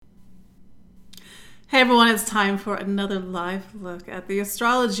Hey everyone, it's time for another live look at the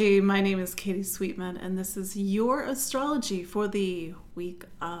astrology. My name is Katie Sweetman, and this is your astrology for the week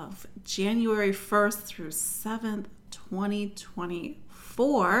of January 1st through 7th,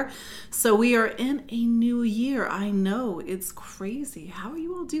 2024. So we are in a new year. I know it's crazy. How are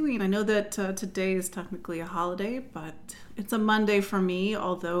you all doing? I know that today is technically a holiday, but it's a Monday for me,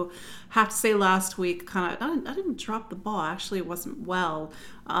 although I have to say last week I didn't drop the ball. Actually, it wasn't well.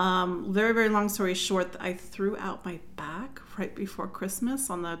 Very, very long story short, I threw out my back right before Christmas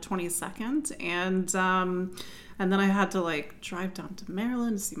on the 22nd, and then I had to drive down to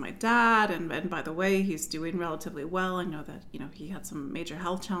Maryland to see my dad, and by the way, he's doing relatively well. I know that, he had some major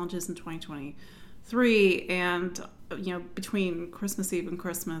health challenges in 2023, and between Christmas Eve and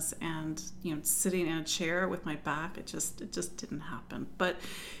Christmas and sitting in a chair with my back, it just didn't happen. But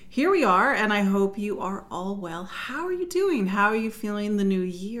here we are, and I hope you are all well. How are you doing? How are you feeling the new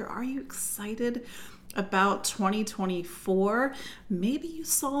year? Are you excited about 2024? Maybe you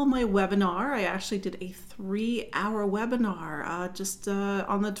saw my webinar. I actually did a 3-hour webinar just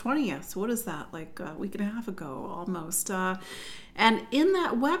on the 20th. So what is that, like a week and a half ago almost. And in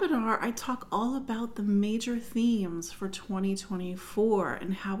that webinar, I talk all about the major themes for 2024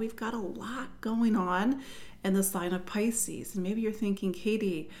 and how we've got a lot going on in the sign of Pisces. And maybe you're thinking,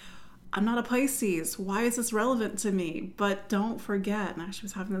 Katie, I'm not a Pisces. Why is this relevant to me? But don't forget, and I actually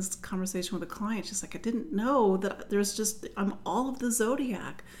was having this conversation with a client. She's like, I didn't know that I'm all of the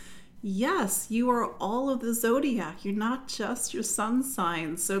zodiac. Yes, you are all of the zodiac. You're not just your sun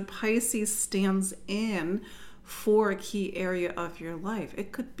sign. So Pisces stands in for a key area of your life.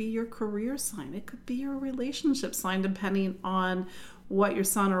 It could be your career sign. It could be your relationship sign, depending on what your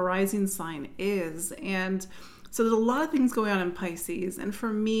sun or rising sign is. And so there's a lot of things going on in Pisces. And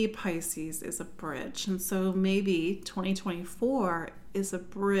for me, Pisces is a bridge. And so maybe 2024 is a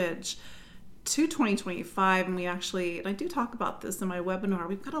bridge to 2025. And I do talk about this in my webinar.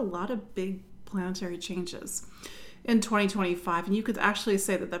 We've got a lot of big planetary changes in 2025, and you could actually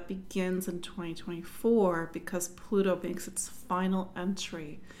say that begins in 2024 because Pluto makes its final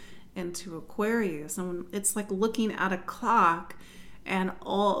entry into Aquarius. And it's like looking at a clock, and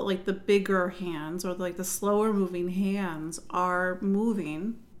all like the bigger hands or like the slower moving hands are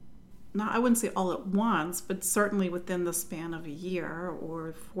moving, I wouldn't say all at once, but certainly within the span of a year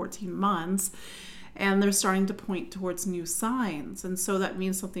or 14 months. And they're starting to point towards new signs. And so that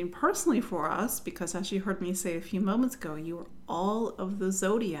means something personally for us, because as you heard me say a few moments ago, you are all of the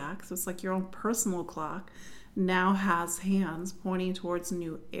zodiac. So it's like your own personal clock now has hands pointing towards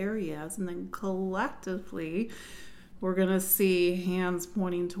new areas. And then collectively, we're going to see hands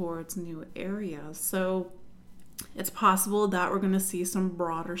pointing towards new areas. So it's possible that we're going to see some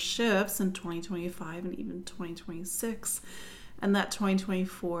broader shifts in 2025 and even 2026. And that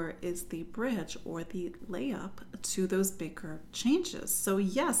 2024 is the bridge or the layup to those bigger changes. So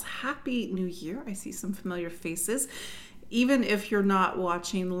yes, Happy New Year. I see some familiar faces. Even if you're not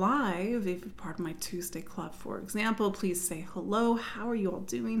watching live, if you're part of my Tuesday Club, for example, please say hello. How are you all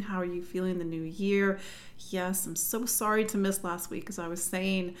doing? How are you feeling the new year? Yes, I'm so sorry to miss last week. As I was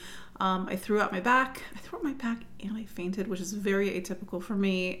saying, I threw out my back. And I fainted, which is very atypical for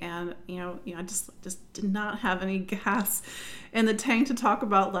me. And I just did not have any gas in the tank to talk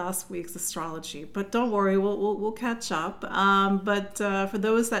about last week's astrology. But don't worry, we'll catch up. But for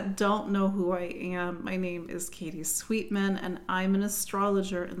those that don't know who I am, my name is Katie Sweetman, and I'm an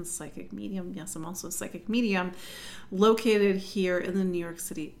astrologer and psychic medium. Yes, I'm also a psychic medium, located here in the New York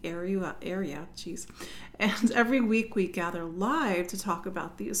City area. Geez. And every week we gather live to talk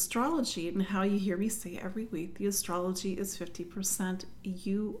about the astrology, and how you hear me say every week, the astrology is 50%.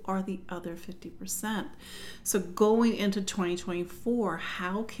 You are the other 50%. So going into 2024,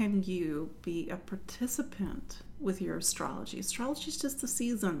 how can you be a participant with your astrology? Astrology is just the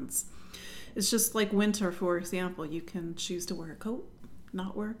seasons. It's just like winter, for example. You can choose to wear a coat,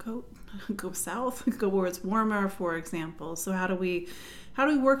 not wear a coat, go south, go where it's warmer, for example. So how do we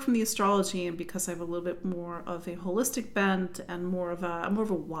work from the astrology? And because I have a little bit more of a holistic bent and more of a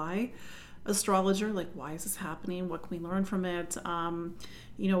why astrologer, like why is this happening? What can we learn from it?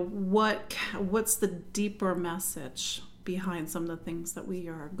 What's the deeper message behind some of the things that we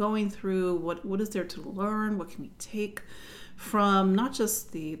are going through? What is there to learn? What can we take from not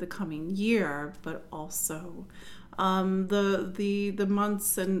just the coming year, but also the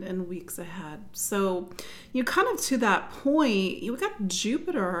months and weeks ahead? So kind of to that point, you got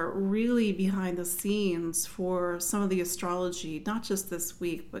Jupiter really behind the scenes for some of the astrology, not just this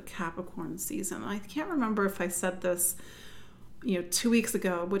week, but Capricorn season. I can't remember if I said this 2 weeks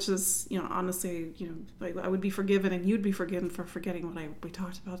ago, which is, honestly, I would be forgiven and you'd be forgiven for forgetting what we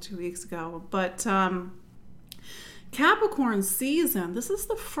talked about 2 weeks ago. But Capricorn season, this is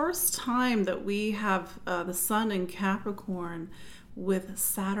the first time that we have the sun in Capricorn with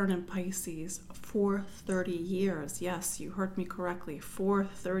Saturn in Pisces for 30 years. Yes, you heard me correctly, for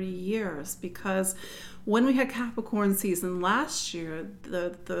 30 years. Because when we had Capricorn season last year,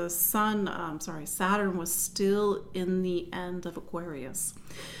 the Saturn was still in the end of Aquarius.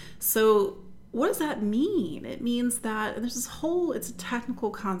 So what does that mean? It means that there's it's a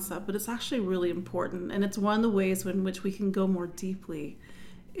technical concept, but it's actually really important. And it's one of the ways in which we can go more deeply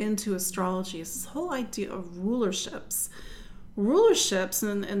into astrology. It's this whole idea of rulerships.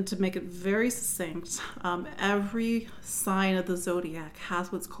 And to make it very succinct, every sign of the zodiac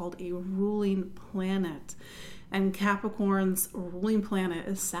has what's called a ruling planet. And Capricorn's ruling planet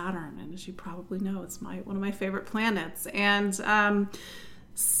is Saturn. And as you probably know, it's one of my favorite planets. And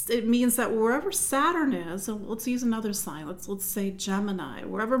it means that wherever Saturn is, so let's use another sign, let's say Gemini,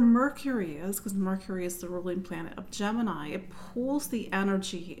 wherever Mercury is, because Mercury is the ruling planet of Gemini, it pulls the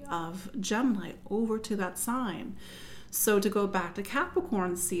energy of Gemini over to that sign. So to go back to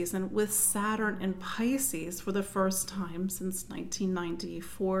Capricorn season, with Saturn in Pisces for the first time since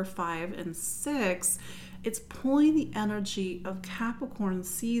 1994, 5, and 6, it's pulling the energy of Capricorn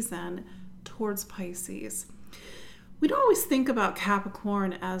season towards Pisces. We don't always think about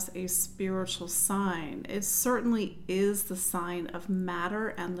Capricorn as a spiritual sign. It certainly is the sign of matter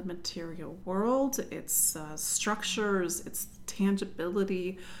and the material world. It's structures, it's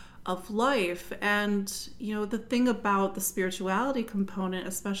tangibility of life. And the thing about the spirituality component,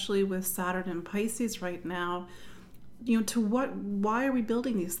 especially with Saturn and Pisces right now, why are we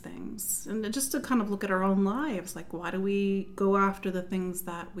building these things? And just to kind of look at our own lives, like, why do we go after the things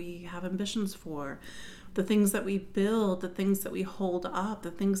that we have ambitions for, the things that we build, the things that we hold up,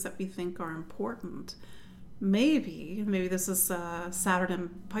 the things that we think are important? Maybe this is Saturn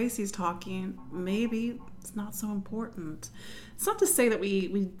and Pisces talking, maybe it's not so important. It's not to say that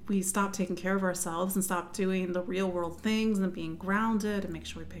we stop taking care of ourselves and stop doing the real world things and being grounded and make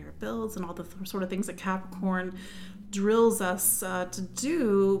sure we pay our bills and all the sort of things that Capricorn drills us to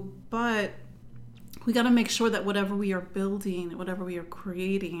do, but we got to make sure that whatever we are building, whatever we are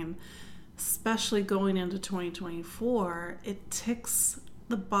creating, especially going into 2024, it ticks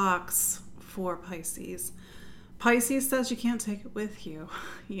the box for Pisces. Pisces says you can't take it with you.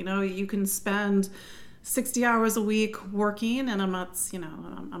 You can spend 60 hours a week working, and I'm not,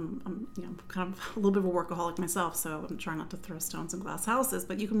 I'm kind of a little bit of a workaholic myself, so I'm trying not to throw stones in glass houses,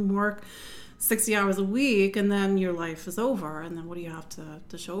 but you can work 60 hours a week and then your life is over, and then what do you have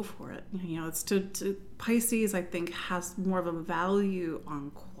to show for it? It's to Pisces, I think, has more of a value on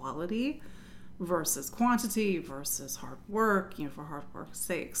quality versus quantity versus hard work, for hard work's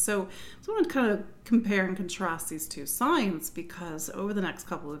sake. So I want to kind of compare and contrast these two signs, because over the next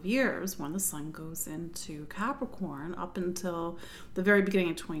couple of years, when the sun goes into Capricorn up until the very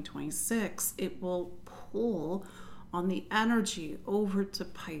beginning of 2026, it will pull on the energy over to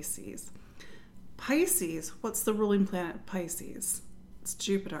Pisces. Pisces, what's the ruling planet of Pisces? It's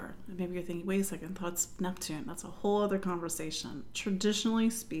Jupiter. And maybe you're thinking, wait a second, I thought it's Neptune. That's a whole other conversation. Traditionally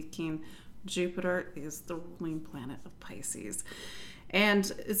speaking, Jupiter is the ruling planet of Pisces.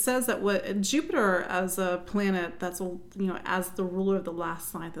 And it says that Jupiter as a planet that's, as the ruler of the last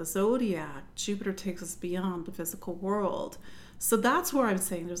sign of the zodiac, Jupiter takes us beyond the physical world. So that's where I'm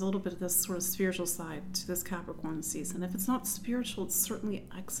saying there's a little bit of this sort of spiritual side to this Capricorn season. If it's not spiritual, it's certainly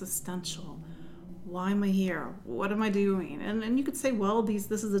existential. Why am I here? What am I doing? And you could say, well,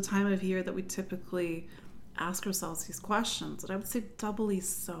 this is the time of year that we typically ask ourselves these questions. And I would say doubly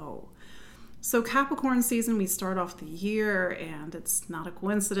so. So Capricorn season, we start off the year, and it's not a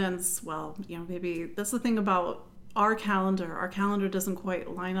coincidence. Well, maybe that's the thing about our calendar. Our calendar doesn't quite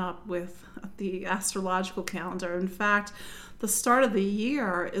line up with the astrological calendar. In fact, the start of the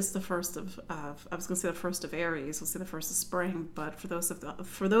year is the first of I was going to say the first of Aries. We'll say the first of spring, but for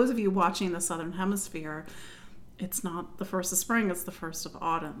those of you watching the Southern Hemisphere, it's not the first of spring, it's the first of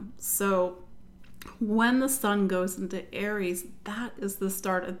autumn. So when the sun goes into Aries, that is the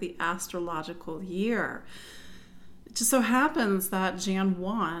start of the astrological year. It just so happens that Jan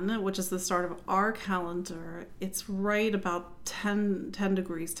 1, which is the start of our calendar, it's right about 10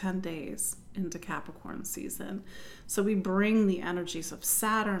 degrees, 10 days into Capricorn season. So we bring the energies of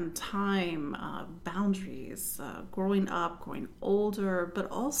Saturn, time, boundaries, growing up, growing older, but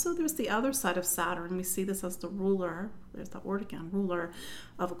also there's the other side of Saturn. We see this as the ruler there's that word again, ruler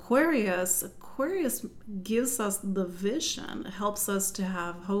of Aquarius. Aquarius gives us the vision. It helps us to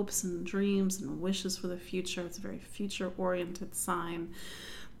have hopes and dreams and wishes for the future. It's a very future-oriented sign.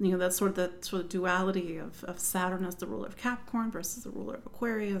 That's sort of the duality of Saturn as the ruler of Capricorn versus the ruler of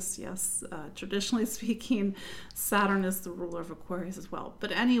Aquarius. Yes, traditionally speaking, Saturn is the ruler of Aquarius as well.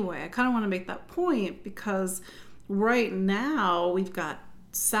 But anyway, I kind of want to make that point because right now we've got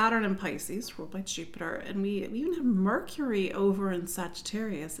Saturn in Pisces, ruled by Jupiter, and we even have Mercury over in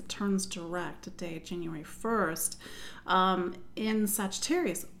Sagittarius. It turns direct today, January 1st, in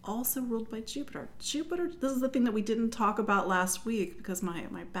Sagittarius, also ruled by Jupiter. Jupiter, this is the thing that we didn't talk about last week because my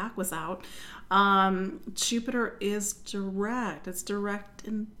back was out. Jupiter is direct. It's direct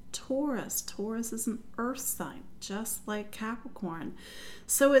in Taurus. Taurus is an earth sign, just like Capricorn.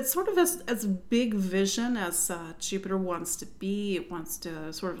 So it's sort of as big vision as Jupiter wants to be. It wants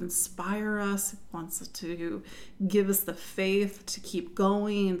to sort of inspire us. It wants to give us the faith to keep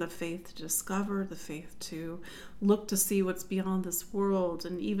going, the faith to discover, the faith to look to see what's beyond this world,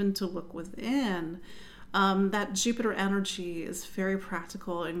 and even to look within. That Jupiter energy is very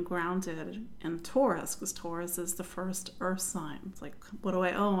practical and grounded in Taurus, because Taurus is the first earth sign. It's like, what do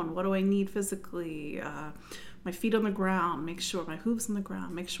I own? What do I need physically? My feet on the ground, make sure my hooves on the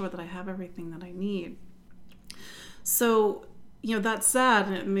ground, make sure that I have everything that I need. So, that said,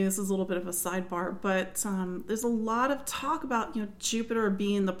 I mean, this is a little bit of a sidebar, but there's a lot of talk about, Jupiter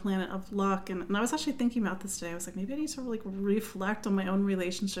being the planet of luck. And I was actually thinking about this today. I was like, maybe I need to reflect on my own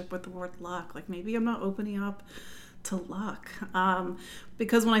relationship with the word luck. Like maybe I'm not opening up to luck.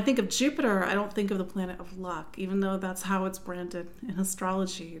 Because when I think of Jupiter, I don't think of the planet of luck, even though that's how it's branded in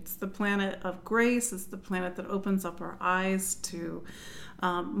astrology. It's the planet of grace. It's the planet that opens up our eyes to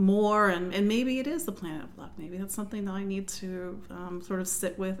more, and maybe it is the planet of luck. Maybe that's something that I need to sort of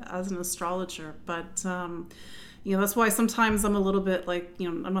sit with as an astrologer. But that's why sometimes I'm a little bit like,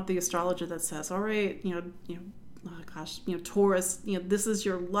 I'm not the astrologer that says, all right, oh gosh, Taurus, this is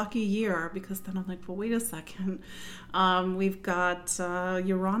your lucky year, because then I'm like, well, wait a second. We've got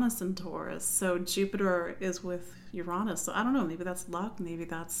Uranus in Taurus, so Jupiter is with Uranus. So I don't know, maybe that's luck, maybe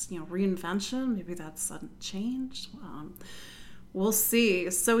that's, reinvention, maybe that's sudden change. We'll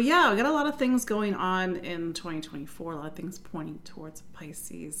see. So yeah, we got a lot of things going on in 2024, a lot of things pointing towards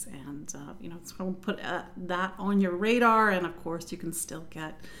Pisces, and so put that on your radar. And of course, you can still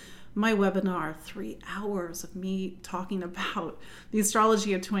get my webinar, 3 hours of me talking about the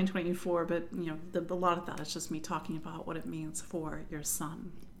astrology of 2024, but a lot of that is just me talking about what it means for your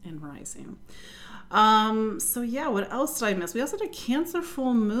sun and rising. So yeah, what else did I miss? We also had a Cancer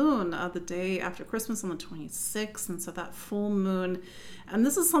full moon the day after Christmas on the 26th. And so that full moon, and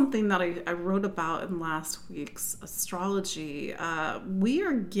this is something that I wrote about in last week's astrology. We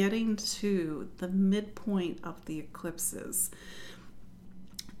are getting to the midpoint of the eclipses.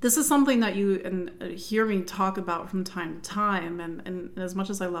 This is something that you hear me talk about from time to time. And as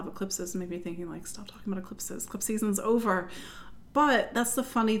much as I love eclipses, maybe you're thinking like, stop talking about eclipses. Eclipse season's over. But that's the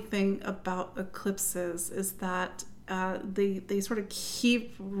funny thing about eclipses, is that they sort of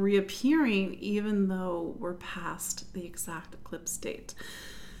keep reappearing even though we're past the exact eclipse date.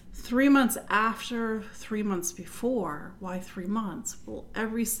 3 months after, 3 months before. Why 3 months? Well,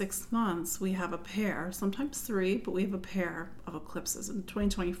 every 6 months we have a pair, sometimes 3, but we have a pair of eclipses. In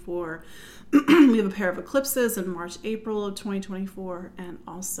 2024, we have a pair of eclipses in March, April of 2024, and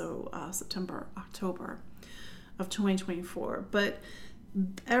also September, October of 2024. But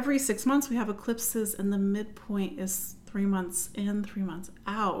every 6 months we have eclipses, and the midpoint is 3 months in, 3 months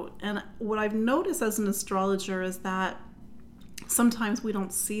out. And what I've noticed as an astrologer is that sometimes we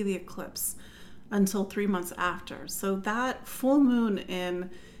don't see the eclipse until 3 months after. So that full moon in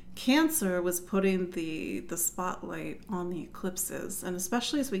Cancer was putting the spotlight on the eclipses, and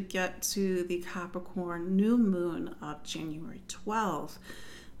especially as we get to the Capricorn new moon of January 12th,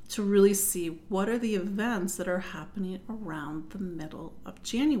 to really see what are the events that are happening around the middle of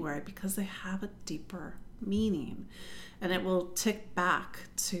January, because they have a deeper meaning, and it will tick back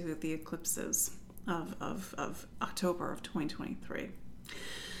to the eclipses of October of 2023.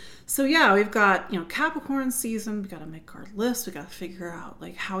 So yeah, we've got, Capricorn season. We got to make our list. We got to figure out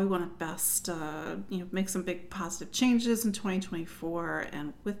like how we want to best, make some big positive changes in 2024.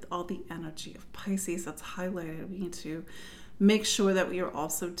 And with all the energy of Pisces that's highlighted, we need to make sure that we are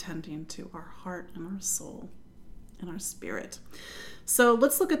also tending to our heart and our soul and our spirit. So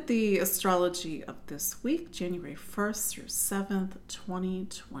let's look at the astrology of this week, January 1st through 7th,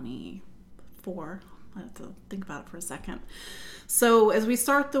 2024. I have to think about it for a second. So as we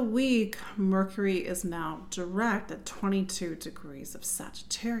start the week, Mercury is now direct at 22 degrees of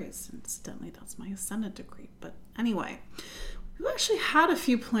Sagittarius. Incidentally, that's my ascendant degree. But anyway, we've actually had a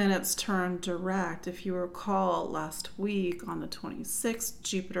few planets turn direct. If you recall, last week on the 26th,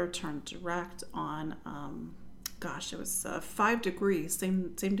 Jupiter turned direct on, it was 5 degrees,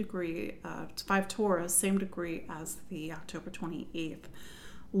 same degree, 5 Taurus, same degree as the October 28th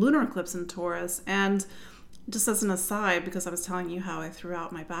lunar eclipse in Taurus. And just as an aside, because I was telling you how I threw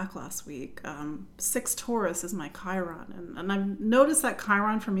out my back last week, 6 Taurus is my Chiron. And I've noticed that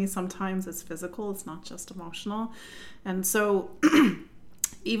Chiron for me sometimes is physical, it's not just emotional. And so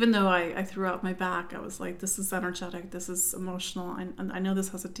even though I threw out my back, I was like, this is energetic, this is emotional, and I know this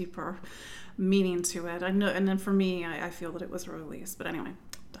has a deeper meaning to it. I know, and then for me, I feel that it was a release. But anyway,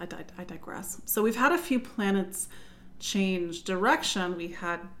 I digress. So we've had a few planets change direction. We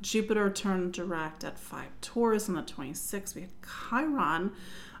had Jupiter turn direct at 5 Taurus on the 26th. We had Chiron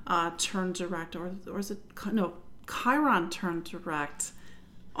turn direct, Chiron turned direct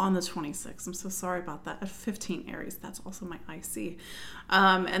on the 26th. I'm so sorry about that. At 15 Aries, that's also my IC.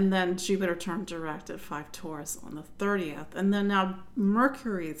 And then Jupiter turned direct at 5 Taurus on the 30th. And then now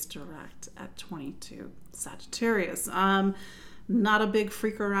Mercury is direct at 22 Sagittarius. Not a big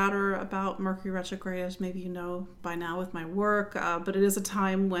freaker outer about Mercury retrograde, as maybe you know by now with my work, but it is a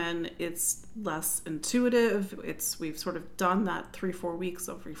time when it's less intuitive. We've sort of done that 3-4 weeks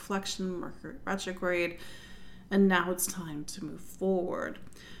of reflection, Mercury retrograde, and now it's time to move forward.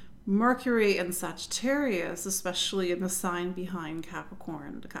 Mercury and Sagittarius, especially in the sign behind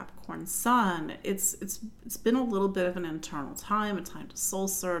Capricorn, the Capricorn sun, it's been a little bit of an internal time, a time to soul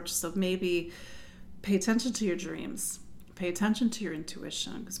search. So maybe pay attention to your dreams. Pay attention to your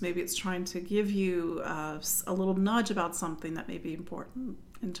intuition, because maybe it's trying to give you a little nudge about something that may be important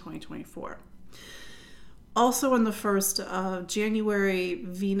in 2024. Also on the 1st of January,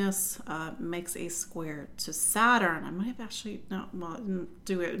 Venus makes a square to Saturn. I might have actually, I didn't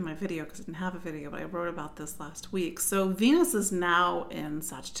do it in my video because I didn't have a video, but I wrote about this last week. So Venus is now in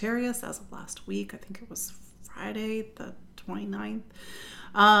Sagittarius as of last week. I think it was Friday, the 29th.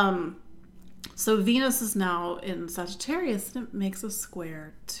 So Venus is now in Sagittarius, and it makes a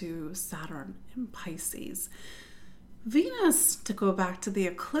square to Saturn in Pisces. Venus, to go back to the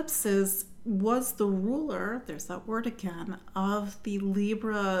eclipses, was the ruler, there's that word again, of the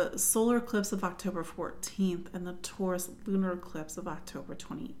Libra solar eclipse of October 14th and the Taurus lunar eclipse of October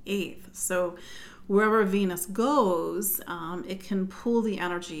 28th. So wherever Venus goes, it can pull the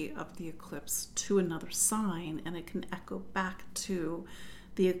energy of the eclipse to another sign, and it can echo back to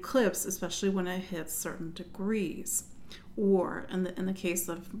the eclipse, especially when it hits certain degrees, or in the case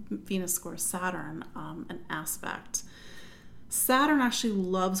of Venus square Saturn, an aspect. Saturn actually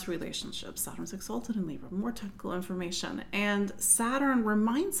loves relationships. Saturn's exalted in Libra, more technical information. And Saturn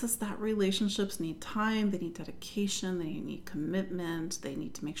reminds us that relationships need time, they need dedication, they need commitment, they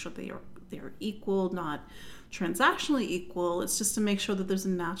need to make sure they are equal, not transactionally equal. It's just to make sure that there's a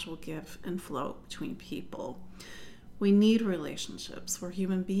natural give and flow between people. We need relationships. We're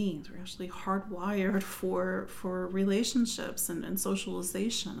human beings. We're actually hardwired for relationships and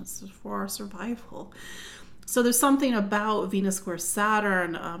socialization. It's for our survival. So there's something about Venus square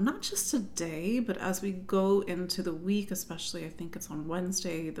Saturn, not just today, but as we go into the week, especially I think it's on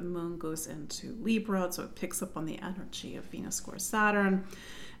Wednesday, the moon goes into Libra, so it picks up on the energy of Venus square Saturn.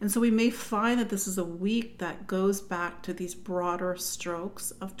 And so we may find that this is a week that goes back to these broader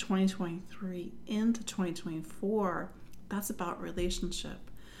strokes of 2023 into 2024. That's about relationship.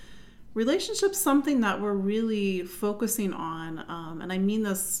 Relationship's something that we're really focusing on, and I mean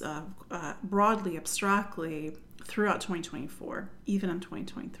this broadly, abstractly, throughout 2024, even in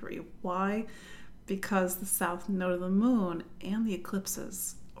 2023. Why? Because the south node of the moon and the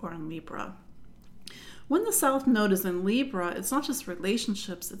eclipses are in Libra. When the south node is in Libra, it's not just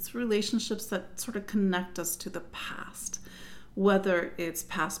relationships, it's relationships that sort of connect us to the past. Whether it's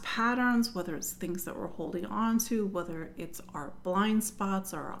past patterns, whether it's things that we're holding on to, whether it's our blind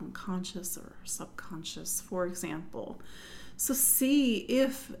spots, our unconscious or subconscious, for example. So see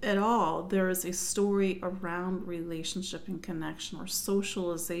if at all there is a story around relationship and connection or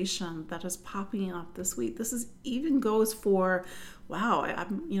socialization that is popping up this week. This even goes for, wow,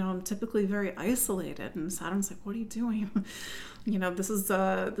 I'm typically very isolated, and Saturn's like, what are you doing? This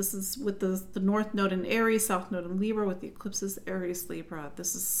is with the North Node in Aries, South Node in Libra, with the eclipses Aries, Libra.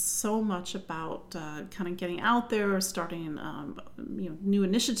 This is so much about kind of getting out there, starting new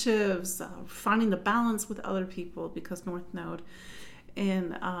initiatives, finding the balance with other people, because North Node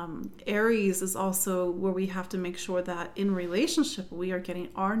And Aries is also where we have to make sure that in relationship we are getting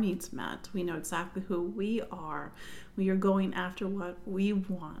our needs met. We know exactly who we are. We are going after what we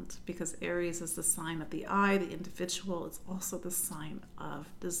want, because Aries is the sign of the eye, the individual. It's also the sign of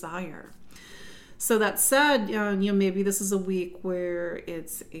desire. So that said, maybe this is a week where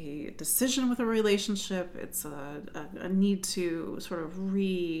it's a decision with a relationship. It's a need to sort of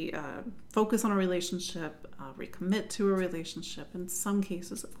focus on a relationship, recommit to a relationship. In some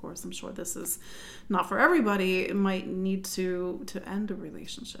cases, of course, I'm sure this is not for everybody. It might need to end a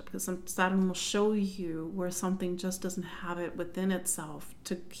relationship, because Saturn will show you where something just doesn't have it within itself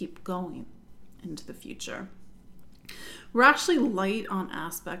to keep going into the future. We're actually light on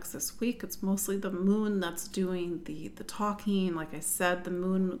aspects this week. It's mostly the moon that's doing the talking. Like I said, the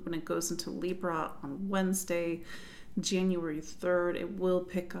moon, when it goes into Libra on Wednesday, January 3rd, it will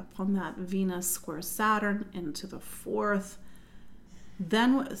pick up on that Venus square Saturn into the 4th.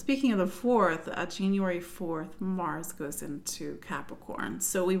 Then, speaking of the 4th, January 4th, Mars goes into Capricorn.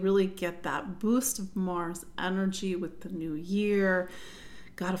 So we really get that boost of Mars energy with the new year.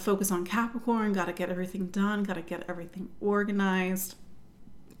 Got to focus on Capricorn, got to get everything done, got to get everything organized.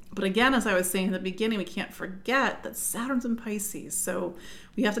 But again, as I was saying in the beginning, we can't forget that Saturn's in Pisces. So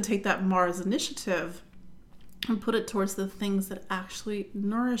we have to take that Mars initiative and put it towards the things that actually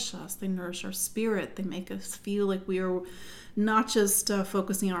nourish us. They nourish our spirit. They make us feel like we are not just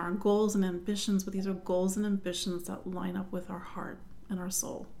focusing on our goals and ambitions, but these are goals and ambitions that line up with our heart and our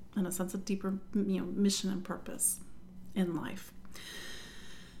soul, and a sense of deeper mission and purpose in life.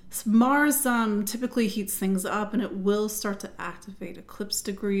 So Mars typically heats things up, and it will start to activate eclipse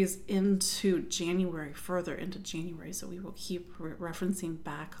degrees into January, further into January. So we will keep referencing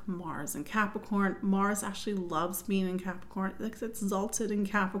back Mars and Capricorn. Mars actually loves being in Capricorn. It's exalted in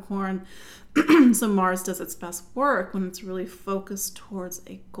Capricorn. So Mars does its best work when it's really focused towards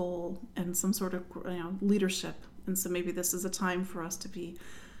a goal and some sort of leadership. And so maybe this is a time for us to be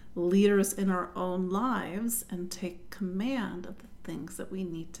leaders in our own lives and take command of the things that we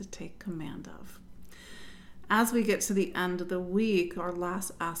need to take command of. As we get to the end of the week, our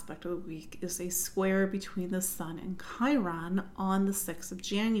last aspect of the week is a square between the Sun and Chiron on the 6th of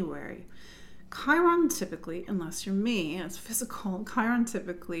January. Chiron typically, unless you're me and it's physical, Chiron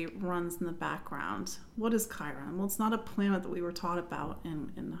typically runs in the background. What is Chiron? Well, it's not a planet that we were taught about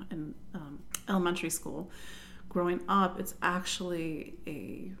in elementary school. Growing up, it's actually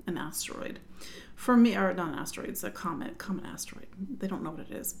an asteroid. For me, or not an asteroid, it's a common asteroid. They don't know what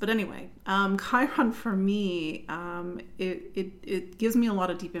it is. But anyway, Chiron for me, it gives me a lot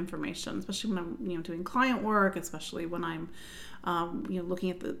of deep information, especially when I'm doing client work, especially when I'm looking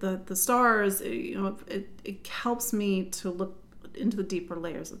at the stars. It helps me to look into the deeper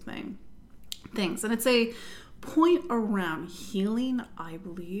layers of things. And it's a point around healing, I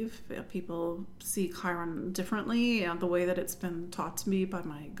believe. People see Chiron differently. The way that it's been taught to me by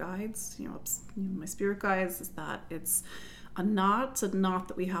my guides, my spirit guides, is that it's a knot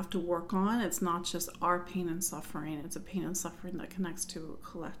that we have to work on. It's not just our pain and suffering. It's a pain and suffering that connects to a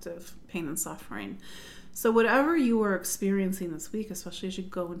collective pain and suffering. So whatever you are experiencing this week, especially as you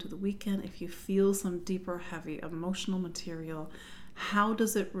go into the weekend, if you feel some deeper, heavy emotional material, how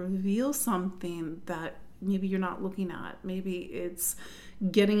does it reveal something that maybe you're not looking at? Maybe it's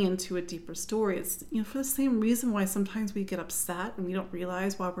getting into a deeper story. It's for the same reason why sometimes we get upset and we don't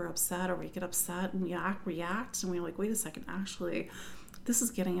realize why we're upset, or we get upset and we react and we're like, wait a second, actually this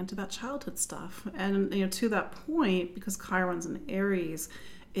is getting into that childhood stuff. And to that point, because Chiron's in Aries,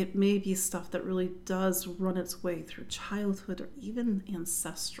 it may be stuff that really does run its way through childhood or even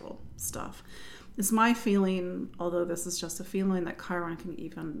ancestral stuff. It's my feeling, although this is just a feeling, that Chiron can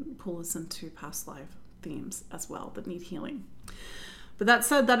even pull us into past life themes as well that need healing. But that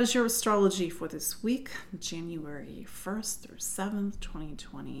said, that is your astrology for this week, January 1st through 7th,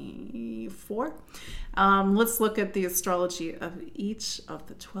 2024. Let's look at the astrology of each of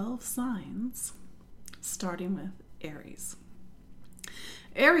the 12 signs, starting with Aries.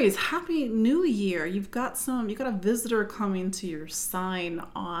 Aries, happy new year. You've got a visitor coming to your sign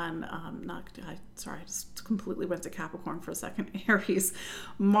on, I just completely went to Capricorn for a second. Aries,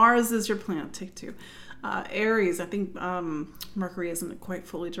 Mars is your planet, take two. Aries, I think Mercury isn't quite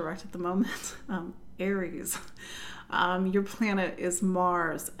fully direct at the moment. Aries, your planet is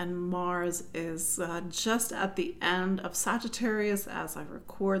Mars, and Mars is just at the end of Sagittarius as I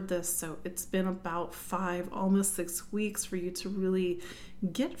record this. So it's been about 5, almost 6 weeks for you to really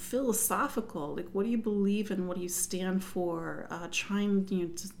get philosophical. Like, what do you believe in? What do you stand for? Trying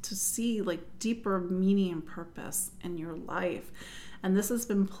to see like deeper meaning and purpose in your life. And this has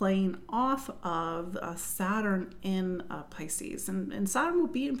been playing off of Saturn in Pisces. And Saturn will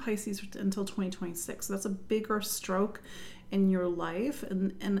be in Pisces until 2026. So that's a bigger stroke in your life.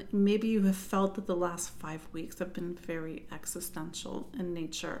 And maybe you have felt that the last 5 weeks have been very existential in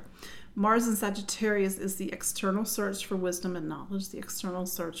nature. Mars in Sagittarius is the external search for wisdom and knowledge, the external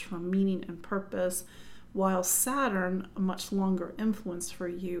search for meaning and purpose, while Saturn, a much longer influence for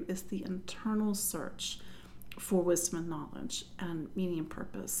you, is the internal search for wisdom and knowledge and meaning and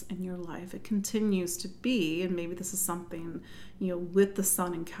purpose in your life. It continues to be, and maybe this is something, with the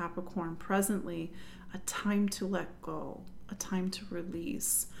Sun in Capricorn presently, a time to let go, a time to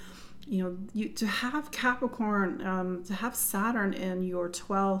release. To have Capricorn, to have Saturn in your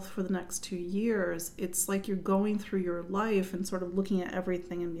 12th for the next 2 years, it's like you're going through your life and sort of looking at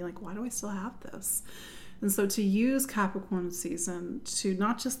everything and being like, why do I still have this? And so to use Capricorn season to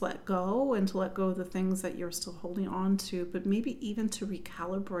not just let go and to let go of the things that you're still holding on to, but maybe even to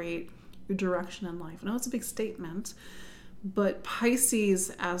recalibrate your direction in life. I know it's a big statement, but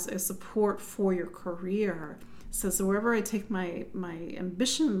Pisces as a support for your career says, so wherever I take my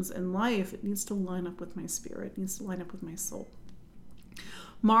ambitions in life, it needs to line up with my spirit, it needs to line up with my soul.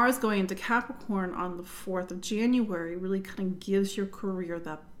 Mars going into Capricorn on the 4th of January really kind of gives your career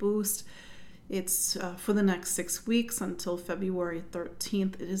that boost. It's for the next 6 weeks until February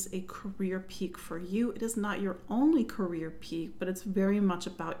 13th. It is a career peak for you. It is not your only career peak, but it's very much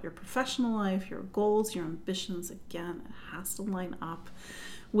about your professional life, your goals, your ambitions. Again, it has to line up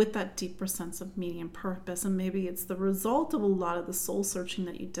with that deeper sense of meaning and purpose. And maybe it's the result of a lot of the soul searching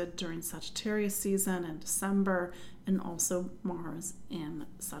that you did during Sagittarius season in December, and also Mars in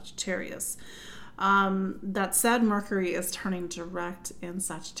Sagittarius. That said, Mercury is turning direct in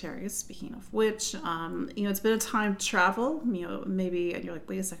Sagittarius, speaking of which, it's been a time to travel, maybe, and you're like,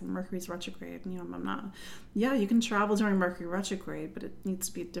 wait a second, Mercury's retrograde, I'm not. Yeah, you can travel during Mercury retrograde, but it needs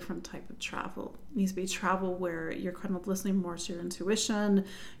to be a different type of travel. It needs to be travel where you're kind of listening more to your intuition,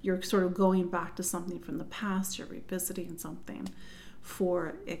 you're sort of going back to something from the past, you're revisiting something.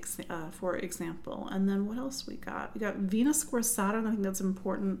 For example. And then what else we got? We got Venus square Saturn. I think that's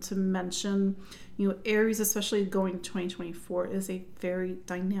important to mention. Aries, especially going to 2024, is a very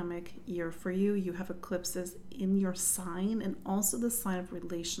dynamic year for you. You have eclipses in your sign and also the sign of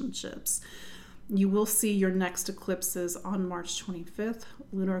relationships. You will see your next eclipses on March 25th,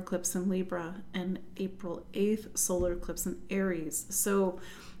 lunar eclipse in Libra, and April 8th, solar eclipse in Aries. So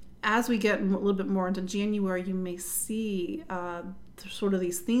as we get a little bit more into January, you may see sort of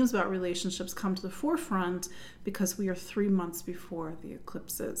these themes about relationships come to the forefront because we are 3 months before the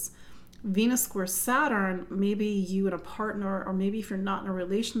eclipses. Venus square Saturn, maybe you and a partner, or maybe if you're not in a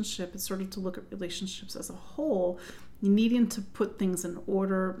relationship, it's sort of to look at relationships as a whole. You needing to put things in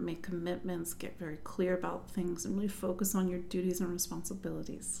order, make commitments, get very clear about things, and really focus on your duties and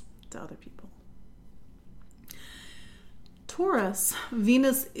responsibilities to other people. Taurus,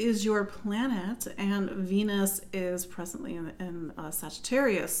 Venus is your planet, and Venus is presently in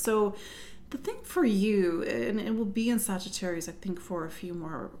Sagittarius. So the thing for you, and it will be in Sagittarius, I think, for a few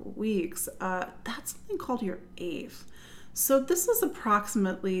more weeks, that's something called your 8th. So this is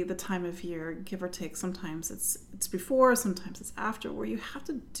approximately the time of year, give or take. Sometimes it's before, sometimes it's after, where you have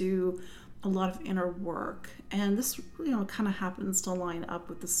to do a lot of inner work. And this, kind of happens to line up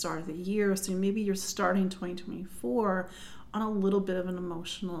with the start of the year. So maybe you're starting 2024 on a little bit of an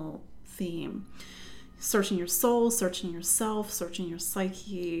emotional theme. Searching your soul, searching yourself, searching your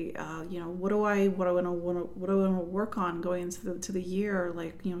psyche. What do I want to work on going into the year?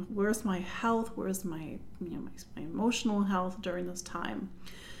 Like, where's my health? Where's my my emotional health during this time?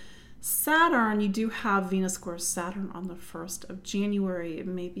 Saturn, you do have Venus square Saturn on the 1st of January. It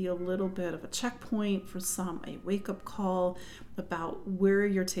may be a little bit of a checkpoint for some, a wake-up call about where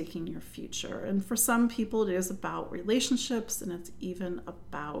you're taking your future. And for some people, it is about relationships, and it's even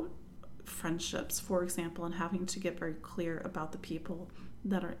about friendships, for example, and having to get very clear about the people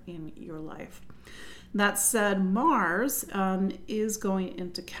that are in your life. That said, Mars is going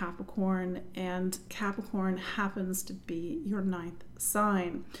into Capricorn, and Capricorn happens to be your 9th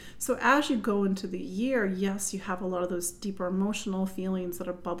sign. So as you go into the year, yes, you have a lot of those deeper emotional feelings that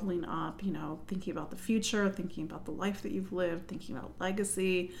are bubbling up, thinking about the future, thinking about the life that you've lived, thinking about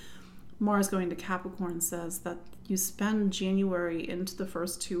legacy. Mars going to Capricorn says that you spend January into the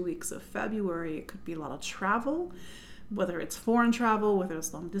first 2 weeks of February. It could be a lot of travel, whether it's foreign travel, whether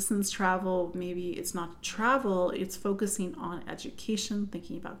it's long distance travel. Maybe it's not travel, it's focusing on education,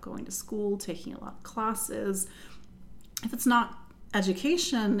 thinking about going to school, taking a lot of classes. If it's not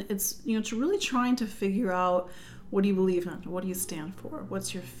education, it's, to really trying to figure out What do you believe in? What do you stand for?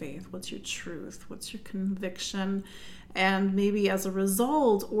 What's your faith? What's your truth? What's your conviction? And maybe as a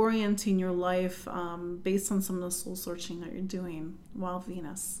result, orienting your life based on some of the soul searching that you're doing while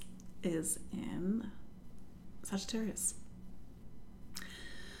Venus is in Sagittarius.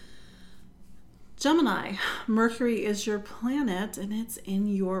 Gemini, Mercury is your planet and it's in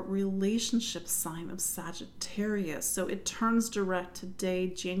your relationship sign of Sagittarius. So it turns direct today,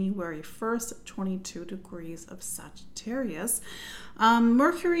 January 1st, 22 degrees of Sagittarius.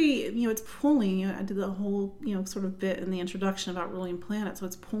 Mercury, it's pulling, I did the whole, sort of bit in the introduction about ruling planets. So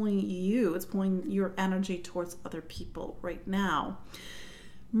it's pulling your energy towards other people right now.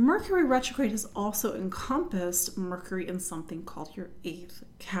 Mercury retrograde has also encompassed Mercury in something called your 8th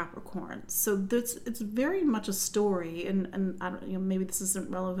Capricorn. So it's very much a story, and I don't, maybe this isn't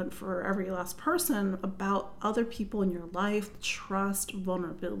relevant for every last person, about other people in your life, trust,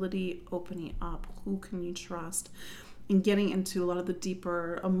 vulnerability, opening up, who can you trust, and getting into a lot of the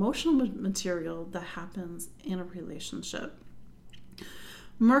deeper emotional material that happens in a relationship.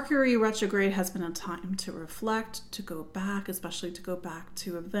 Mercury retrograde has been a time to reflect, to go back, especially to go back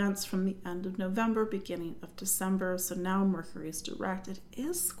to events from the end of November, beginning of December. So now Mercury is direct. It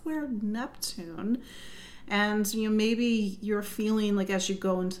is square Neptune. And maybe you're feeling like as you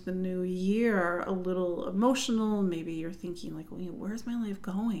go into the new year a little emotional. Maybe you're thinking like, well, where's my life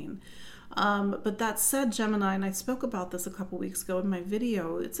going? But that said, Gemini, and I spoke about this a couple weeks ago in my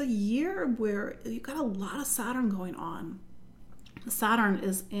video, it's a year where you've got a lot of Saturn going on. Saturn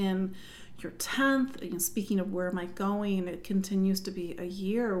is in your 10th. Speaking of where am I going, it continues to be a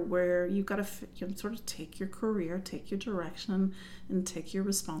year where you've got to sort of take your career, take your direction, and take your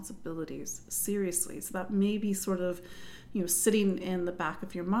responsibilities seriously. So that may be sort of, sitting in the back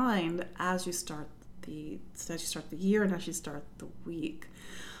of your mind as you start the year and as you start the week.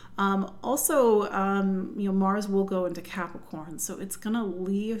 Mars will go into Capricorn, so it's going to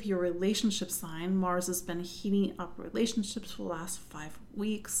leave your relationship sign. Mars has been heating up relationships for the last 5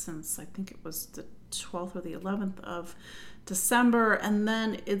 weeks, since I think it was the 12th or the 11th of December, and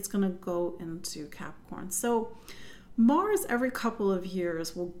then it's going to go into Capricorn. So Mars every couple of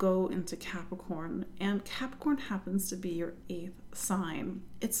years will go into Capricorn, and Capricorn happens to be your 8th sign.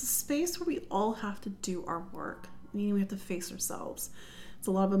 It's a space where we all have to do our work, meaning we have to face ourselves. It's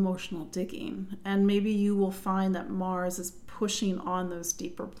a lot of emotional digging, and maybe you will find that Mars is pushing on those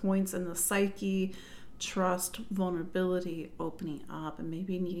deeper points in the psyche, trust, vulnerability, opening up, and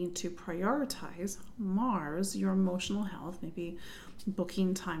maybe needing to prioritize Mars, your emotional health, maybe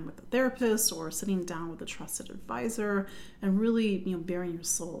booking time with a therapist or sitting down with a trusted advisor and really, bearing your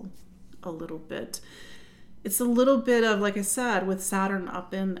soul a little bit. It's a little bit of, like I said, with Saturn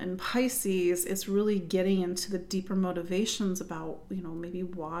up in Pisces, it's really getting into the deeper motivations about, maybe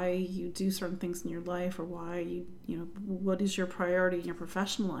why you do certain things in your life, or why what is your priority in your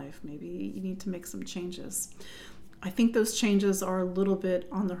professional life. Maybe you need to make some changes. I think those changes are a little bit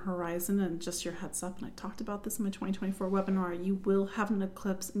on the horizon, and just your heads up, and I talked about this in my 2024 webinar, you will have an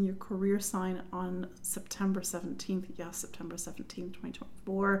eclipse in your career sign on September 17th. Yes, September 17th,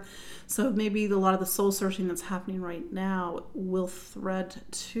 2024. So maybe a lot of the soul searching that's happening right now will thread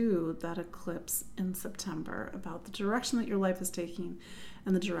to that eclipse in September about the direction that your life is taking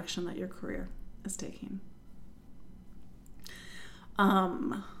and the direction that your career is taking.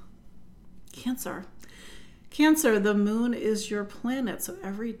 Cancer, the moon is your planet, so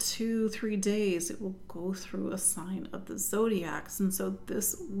every 2-3 days it will go through a sign of the zodiacs. And so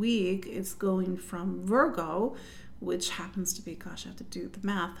this week it's going from Virgo, which happens to be, I have to do the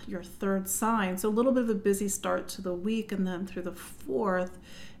math, your 3rd sign. So a little bit of a busy start to the week, and then through the 4th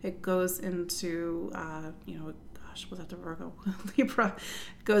it goes into, was that the Virgo? Libra.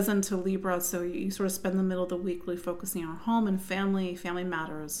 It goes into Libra, so you sort of spend the middle of the week really focusing on home and family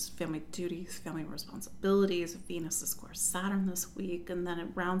matters, family duties, family responsibilities. Venus is square Saturn this week, and then it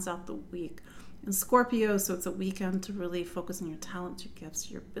rounds out the week in Scorpio, so it's a weekend to really focus on your talents, your gifts,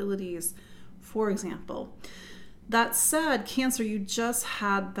 your abilities, for example. That said, Cancer, you just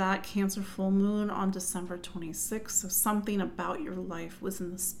had that Cancer full moon on December 26th, so something about your life was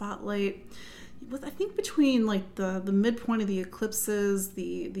in the spotlight. I think between like the midpoint of the eclipses,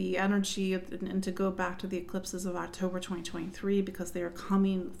 the energy, and to go back to the eclipses of October 2023, because they are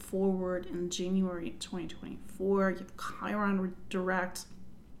coming forward in January 2024. You have Chiron direct.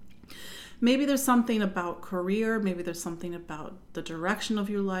 Maybe there's something about career. Maybe there's something about the direction of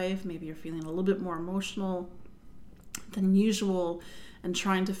your life. Maybe you're feeling a little bit more emotional than usual and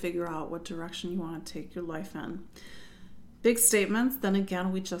trying to figure out what direction you want to take your life in. Big statements. Then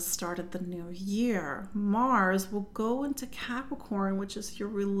again, we just started the new year. Mars will go into Capricorn, which is your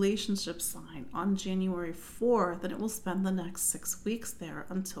relationship sign, on January 4th, and it will spend the next 6 weeks there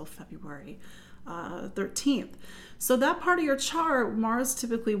until February 13th. So that part of your chart, Mars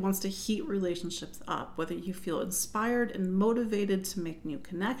typically wants to heat relationships up, whether you feel inspired and motivated to make new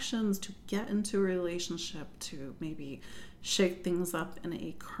connections, to get into a relationship, to maybe shake things up in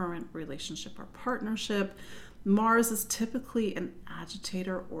a current relationship or partnership. Mars is typically an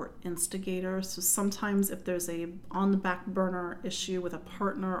agitator or instigator. So sometimes if there's a on the back burner issue with a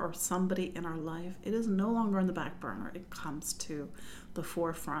partner or somebody in our life, it is no longer on the back burner. It comes to the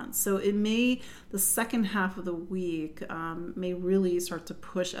forefront. So the second half of the week may really start to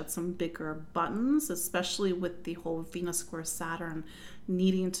push at some bigger buttons, especially with the whole Venus square Saturn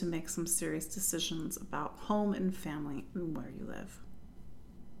needing to make some serious decisions about home and family and where you live.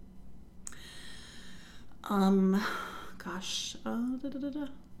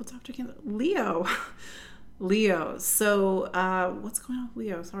 What's after Cancer? Leo. Leo. So, what's going on with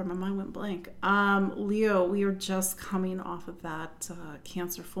Leo? Sorry, my mind went blank. Leo, we are just coming off of that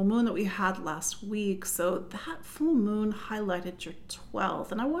Cancer full moon that we had last week. So that full moon highlighted your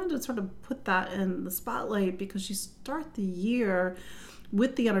 12th. And I wanted to sort of put that in the spotlight because you start the year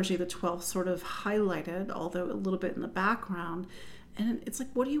with the energy of the 12th sort of highlighted, although a little bit in the background. And it's like,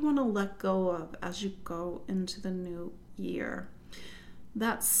 what do you want to let go of as you go into the new year?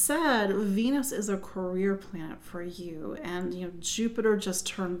 That said, Venus is a career planet for you, and Jupiter just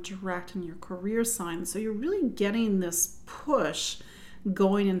turned direct in your career sign. So you're really getting this push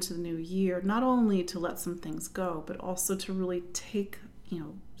going into the new year, not only to let some things go, but also to really take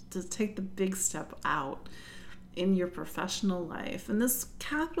the big step out in your professional life. And this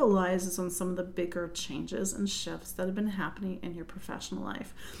capitalizes on some of the bigger changes and shifts that have been happening in your professional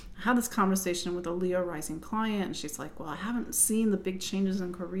life. I had this conversation with a Leo rising client, and she's like, well, I haven't seen the big changes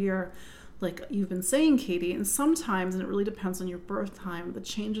in career like you've been saying, Katie. And sometimes, and it really depends on your birth time, the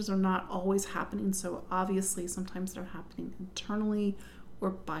changes are not always happening so obviously. Sometimes they're happening internally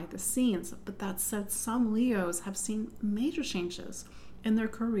or by the scenes. But that said, some Leos have seen major changes in their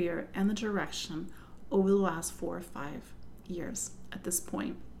career and the direction over the last 4 or 5 years at this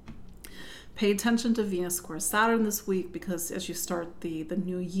point. Pay attention to Venus square Saturn this week, because as you start the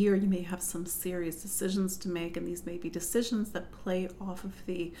new year, you may have some serious decisions to make, and these may be decisions that play off of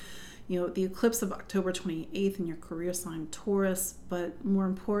the eclipse of October 28th in your career sign Taurus. But more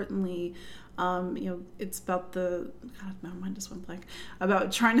importantly, it's about my mind just went blank,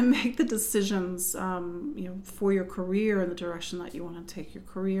 about trying to make the decisions, for your career and the direction that you want to take your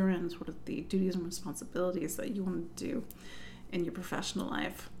career in, sort of the duties and responsibilities that you want to do in your professional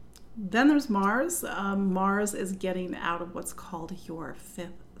life. Then there's Mars. Mars is getting out of what's called your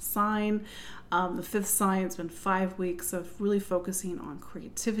fifth sign. The fifth sign, it's been 5 weeks of really focusing on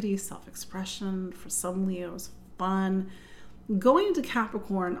creativity, self-expression, for some Leos, fun. Going into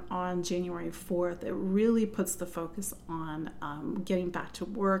Capricorn on January 4th, it really puts the focus on getting back to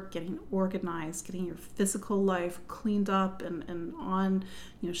work, getting organized, getting your physical life cleaned up and on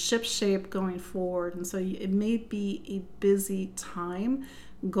ship shape going forward. And so it may be a busy time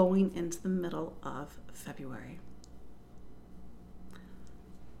going into the middle of February.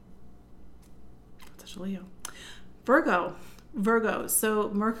 That's Leo. Virgo, so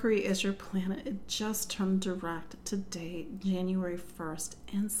Mercury is your planet. It just turned direct today, January 1st,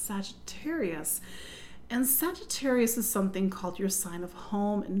 in Sagittarius. And Sagittarius is something called your sign of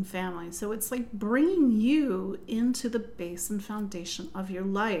home and family. So it's like bringing you into the base and foundation of your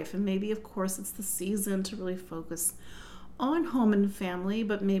life. And maybe, of course, it's the season to really focus on home and family,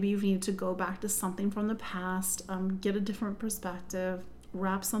 but maybe you need to go back to something from the past, get a different perspective,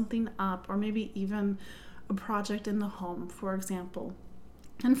 wrap something up, or maybe even a project in the home, for example.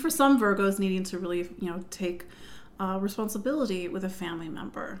 And for some Virgos, needing to really, take responsibility with a family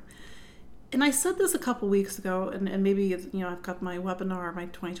member. And I said this a couple weeks ago, and maybe, I've got my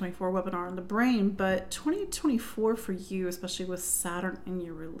 2024 webinar on the brain, but 2024 for you, especially with Saturn in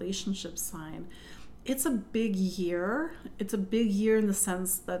your relationship sign, it's a big year. It's a big year in the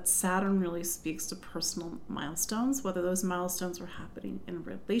sense that Saturn really speaks to personal milestones, whether those milestones are happening in a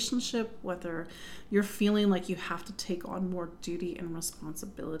relationship, whether you're feeling like you have to take on more duty and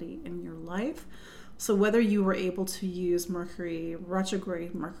responsibility in your life. So whether you were able to use Mercury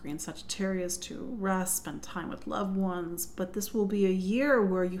retrograde, Mercury in Sagittarius to rest, spend time with loved ones, but this will be a year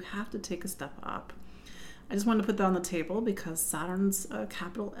where you have to take a step up. I just wanted to put that on the table because Saturn's a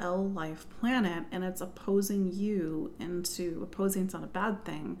capital L life planet, and it's opposing you opposing, it's not a bad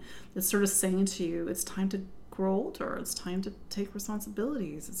thing. It's sort of saying to you, it's time to grow older. It's time to take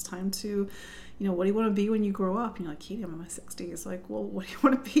responsibilities. It's time to, what do you want to be when you grow up? And you're like, Katie, I'm in my 60s. Like, well, what do you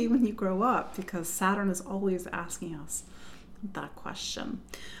want to be when you grow up? Because Saturn is always asking us that question.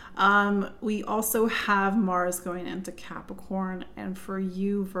 We also have Mars going into Capricorn, and for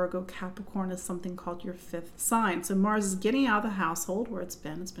you, Virgo, Capricorn is something called your fifth sign. So Mars is getting out of the household where it's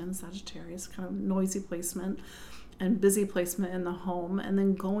been Sagittarius, kind of noisy placement and busy placement in the home, and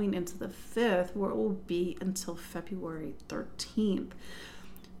then going into the fifth, where it will be until February 13th.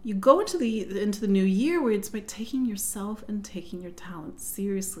 You go into the new year where it's by taking yourself and taking your talents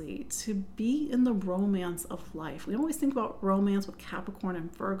seriously, to be in the romance of life. We always think about romance with Capricorn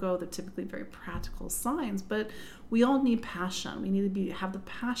and Virgo. They're typically very practical signs, but we all need passion. We need to have the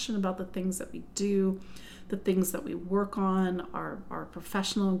passion about the things that we do, the things that we work on, our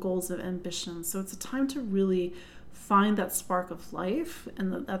professional goals and ambitions. So it's a time to really find that spark of life,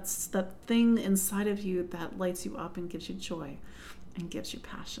 and that's that thing inside of you that lights you up and gives you joy and gives you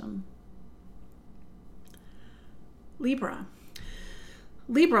passion. Libra,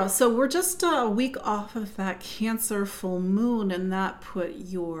 so we're just a week off of that Cancer full moon, and that put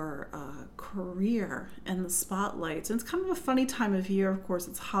your career in the spotlight. And it's kind of a funny time of year. Of course,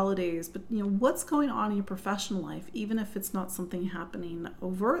 it's holidays, but what's going on in your professional life, even if it's not something happening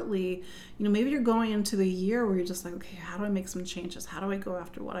overtly, maybe you're going into the year where you're just like, okay, how do I make some changes? How do I go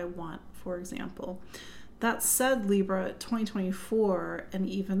after what I want, for example? That said, Libra, 2024 and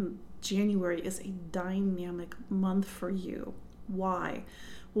even January is a dynamic month for you. Why?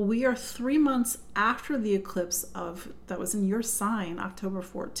 Well, we are 3 months after the eclipse that was in your sign, October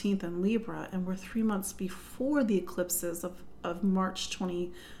 14th in Libra, and we're 3 months before the eclipses of March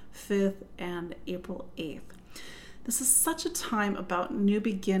 25th and April 8th. This is such a time about new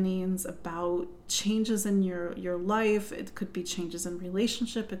beginnings, about changes in your life. It could be changes in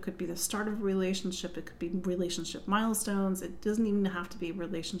relationship. It could be the start of a relationship. It could be relationship milestones. It doesn't even have to be a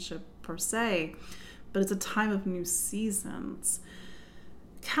relationship per se, but it's a time of new seasons.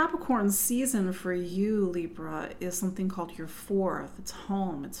 Capricorn season for you, Libra, is something called your fourth. It's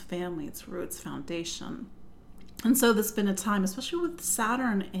home, it's family, it's roots, foundation. And so there's been a time, especially with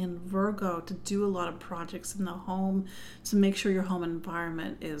Saturn in Virgo, to do a lot of projects in the home, to make sure your home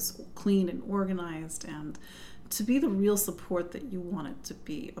environment is clean and organized, and to be the real support that you want it to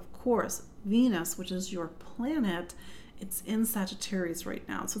be. Of course, Venus, which is your planet, it's in Sagittarius right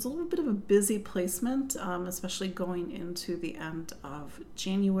now. So it's a little bit of a busy placement, especially going into the end of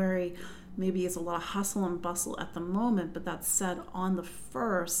January. Maybe it's a lot of hustle and bustle at the moment, but that said, on the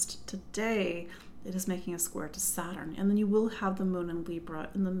 1st, today, it is making a square to Saturn. And then you will have the moon in Libra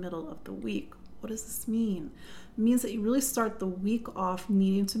in the middle of the week. What does this mean? It means that you really start the week off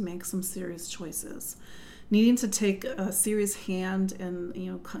needing to make some serious choices, needing to take a serious hand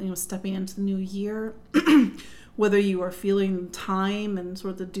in stepping into the new year. Whether you are feeling time and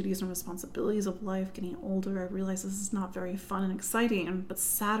sort of the duties and responsibilities of life, getting older, I realize this is not very fun and exciting, but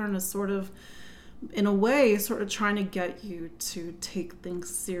Saturn is sort of, in a way, sort of trying to get you to take things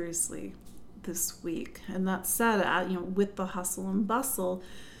seriously this week. And that said, with the hustle and bustle,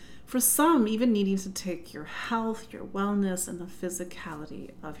 for some, even needing to take your health, your wellness, and the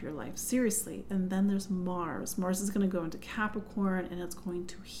physicality of your life seriously. And then there's Mars. Mars is going to go into Capricorn, and it's going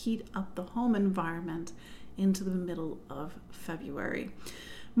to heat up the home environment into the middle of February.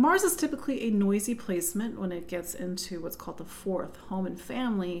 Mars is typically a noisy placement when it gets into what's called the fourth, home and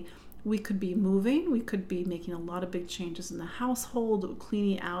family. We could be moving, we could be making a lot of big changes in the household,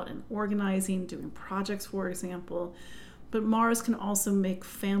 cleaning out and organizing, doing projects, for example. But Mars can also make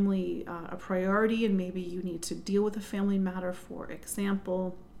family a priority, and maybe you need to deal with a family matter, for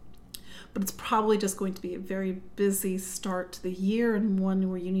example. But it's probably just going to be a very busy start to the year, and one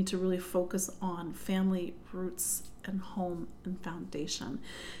where you need to really focus on family, roots, and home and foundation.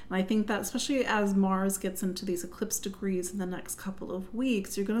 And I think that especially as Mars gets into these eclipse degrees in the next couple of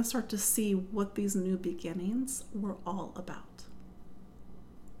weeks, you're going to start to see what these new beginnings were all about.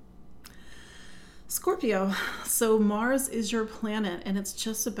 Scorpio, so Mars is your planet, and it's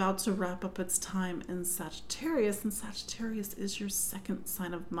just about to wrap up its time in Sagittarius, and Sagittarius is your second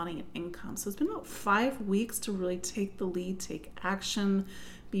sign of money and income. So it's been about 5 weeks to really take the lead, take action,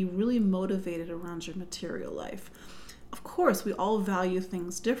 be really motivated around your material life. Of course, we all value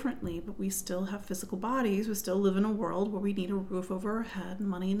things differently, but we still have physical bodies. We still live in a world where we need a roof over our head,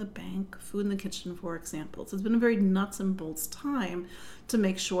 money in the bank, food in the kitchen, for example. So it's been a very nuts and bolts time to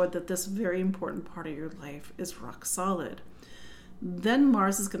make sure that this very important part of your life is rock solid. Then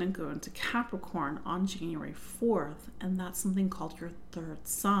Mars is going to go into Capricorn on January 4th, and that's something called your third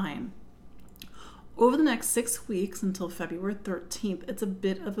sign. Over the next 6 weeks until February 13th, it's a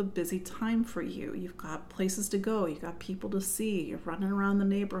bit of a busy time for you. You've got places to go, you've got people to see, you're running around the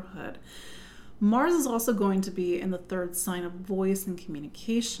neighborhood. Mars is also going to be in the third sign of voice and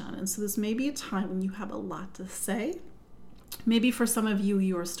communication. And so this may be a time when you have a lot to say. Maybe for some of you,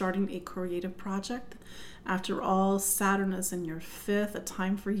 you are starting a creative project. After all, Saturn is in your fifth, a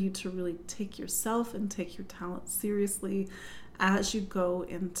time for you to really take yourself and take your talent seriously as you go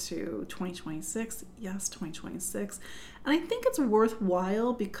into 2026. Yes, 2026. And I think it's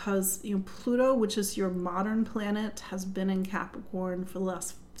worthwhile because, Pluto, which is your modern planet, has been in Capricorn for the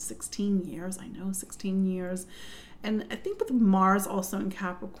last 16 years. I know, 16 years. And I think with Mars also in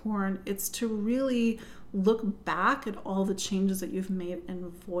Capricorn, it's to really look back at all the changes that you've made in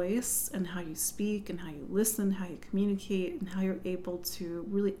voice and how you speak and how you listen, how you communicate, and how you're able to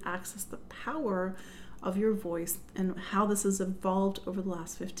really access the power of your voice and how this has evolved over the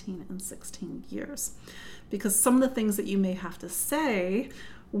last 15 and 16 years. Because some of the things that you may have to say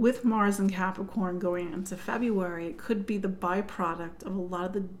with Mars and Capricorn going into February could be the byproduct of a lot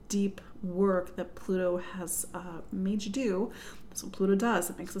of the deep work that Pluto has made you do. That's what Pluto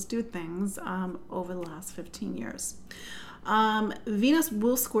does. It makes us do things over the last 15 years. Venus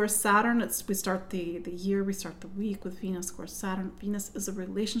will square Saturn. We start the year, we start the week with Venus square Saturn. Venus is a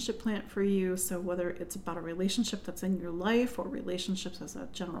relationship planet for you. So whether it's about a relationship that's in your life or relationships as a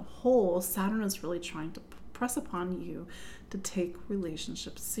general whole, Saturn is really trying to press upon you to take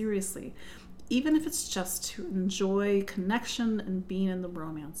relationships seriously, even if it's just to enjoy connection and being in the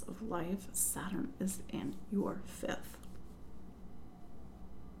romance of life. Saturn is in your fifth.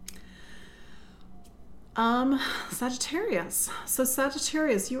 Sagittarius. So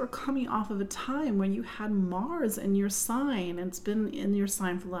Sagittarius, you are coming off of a time when you had Mars in your sign, and it's been in your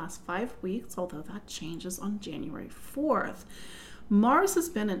sign for the last 5 weeks, although that changes on January 4th. Mars has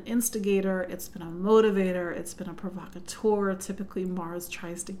been an instigator, it's been a motivator, it's been a provocateur. Typically, Mars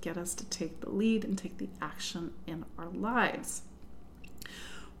tries to get us to take the lead and take the action in our lives.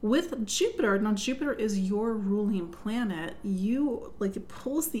 With Jupiter, now Jupiter is your ruling planet, it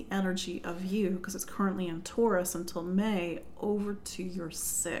pulls the energy of you, because it's currently in Taurus until May, over to your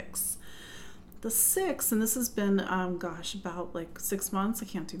sixth. The sixth, and this has been, about 6 months, I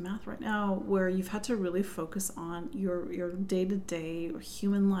can't do math right now, where you've had to really focus on your day-to-day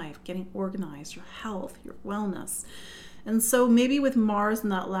human life, getting organized, your health, your wellness. And so maybe with Mars in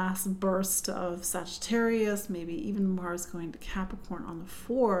that last burst of Sagittarius, maybe even Mars going to Capricorn on the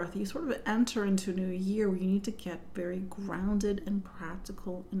 4th, you sort of enter into a new year where you need to get very grounded and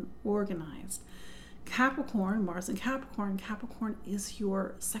practical and organized. Capricorn, Mars and Capricorn is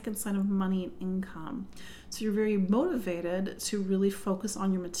your second sign of money and income. So you're very motivated to really focus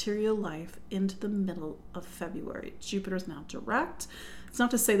on your material life into the middle of February. Jupiter is now direct. It's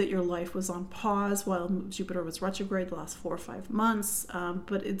not to say that your life was on pause while Jupiter was retrograde the last 4 or 5 months,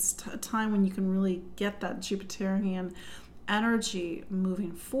 but it's a time when you can really get that Jupiterian energy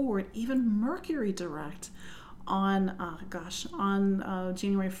moving forward. Even Mercury direct on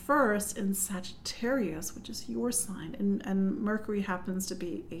January 1st in Sagittarius, which is your sign. And Mercury happens to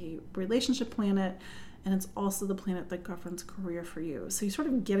be a relationship planet, and it's also the planet that governs career for you. So you're sort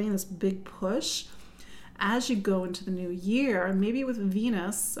of getting this big push as you go into the new year, and maybe with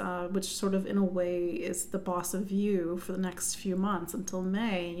Venus, which sort of in a way is the boss of you for the next few months until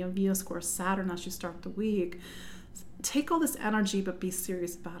May. Venus squares Saturn as you start the week. Take all this energy, but be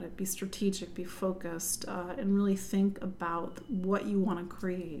serious about it. Be strategic, be focused, and really think about what you want to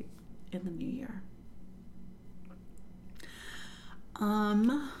create in the new year.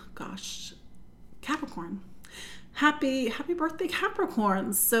 Capricorn. Happy birthday,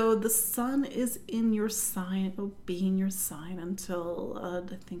 Capricorn. So the sun is in your sign. It will be in your sign until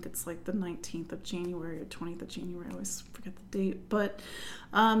I think it's like the 19th of January or 20th of January. I always forget the date. But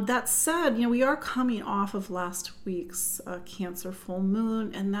that said, we are coming off of last week's Cancer full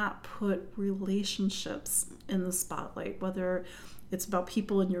moon, and that put relationships in the spotlight, whether it's about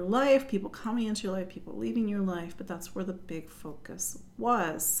people in your life, people coming into your life, people leaving your life, but that's where the big focus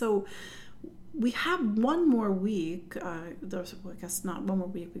was. So we have one more week, I guess not one more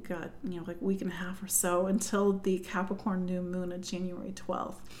week, we got, a week and a half or so until the Capricorn new moon on January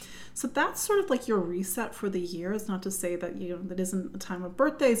 12th. So that's sort of like your reset for the year. It's not to say that, that isn't a time of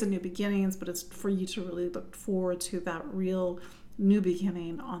birthdays and new beginnings, but it's for you to really look forward to that real new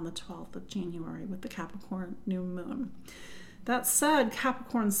beginning on the 12th of January with the Capricorn new moon. That said,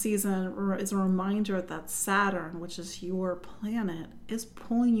 Capricorn season is a reminder that Saturn, which is your planet, is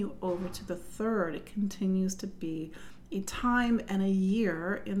pulling you over to the third. It continues to be a time and a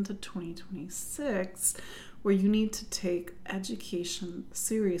year into 2026 where you need to take education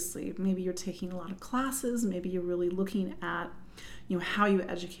seriously. Maybe you're taking a lot of classes, maybe you're really looking at how you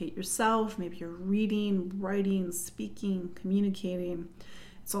educate yourself, maybe you're reading, writing, speaking, communicating.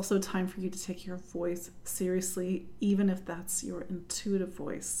 It's also time for you to take your voice seriously, even if that's your intuitive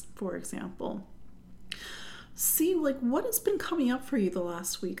voice, for example. See what has been coming up for you the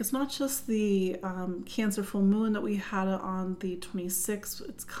last week. It's not just the Cancer full moon that we had on the 26th.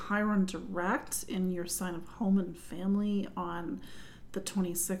 It's Chiron direct in your sign of home and family on the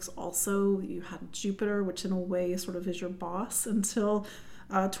 26th. Also, you had Jupiter, which in a way sort of is your boss until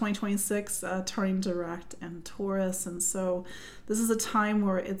 2026, turning direct and Taurus. And so this is a time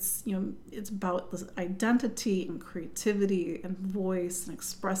where it's about this identity and creativity and voice and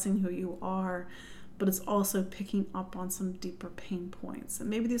expressing who you are, but it's also picking up on some deeper pain points. And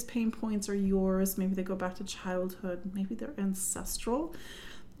maybe these pain points are yours, maybe they go back to childhood, maybe they're ancestral.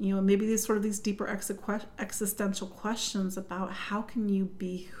 Maybe these deeper existential questions about how can you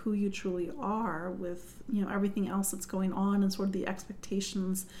be who you truly are with, everything else that's going on and sort of the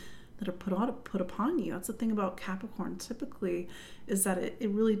expectations that are put upon you. That's the thing about Capricorn typically, is that it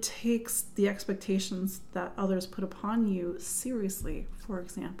really takes the expectations that others put upon you seriously, for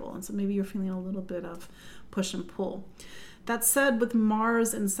example. And so maybe you're feeling a little bit of push and pull. That said, with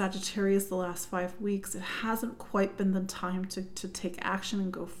Mars in Sagittarius the last 5 weeks, it hasn't quite been the time to take action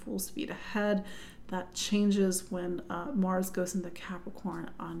and go full speed ahead. That changes when Mars goes into Capricorn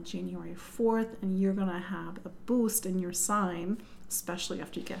on January 4th, and you're going to have a boost in your sign, especially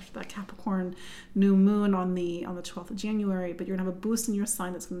after you get that Capricorn new moon on the 12th of January. But you're going to have a boost in your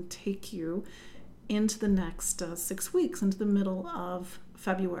sign that's going to take you into the next 6 weeks, into the middle of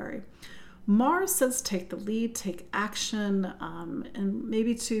February. Mars says take the lead, take action, and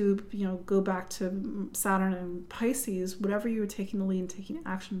maybe to go back to Saturn and Pisces, whatever you're taking the lead and taking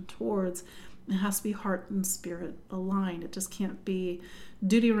action towards, it has to be heart and spirit aligned. It just can't be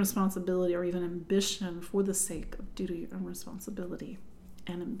duty and responsibility or even ambition for the sake of duty and responsibility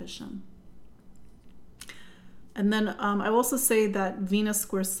and ambition. And then I will also say that Venus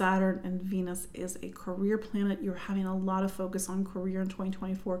squares Saturn, and Venus is a career planet. You're having a lot of focus on career in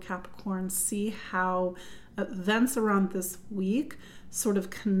 2024, Capricorn. See how events around this week sort of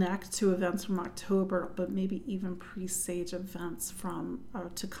connect to events from October, but maybe even presage events from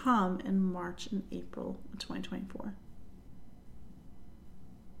to come in March and April of 2024.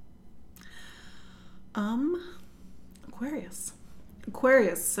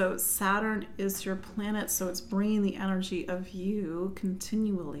 Aquarius, so Saturn is your planet, so it's bringing the energy of you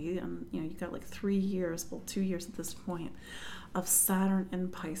continually, and you've got 3 years, 2 years at this point, of Saturn in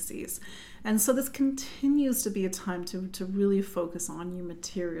Pisces. And so this continues to be a time to really focus on your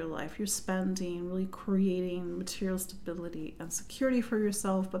material life, your spending, really creating material stability and security for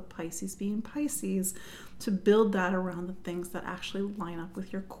yourself, but Pisces being Pisces, to build that around the things that actually line up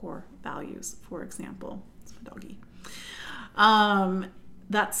with your core values, for example. It's my doggy.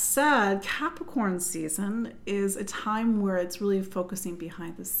 That said, Capricorn season is a time where it's really focusing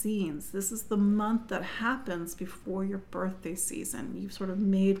behind the scenes. This is the month that happens before your birthday season. You've sort of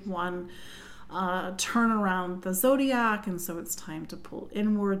made one turn around the zodiac, and so it's time to pull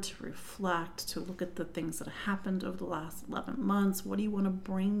inward, to reflect, to look at the things that happened over the last 11 months. What do you want to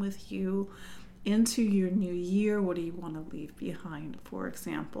bring with you into your new year? What do you want to leave behind, for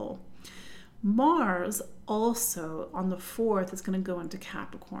example? Mars also on the 4th is going to go into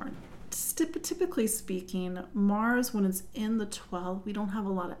Capricorn. Typically speaking, Mars, when it's in the 12th, we don't have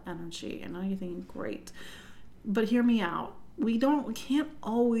a lot of energy. I know you're thinking, great, but hear me out. We can't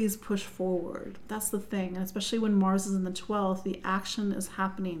always push forward. That's the thing. And especially when Mars is in the 12th, the action is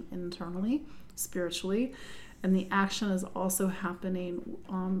happening internally, spiritually, and the action is also happening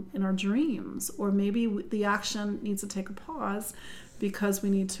in our dreams. Or maybe the action needs to take a pause because we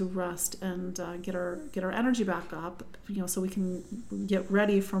need to rest and get our energy back up, so we can get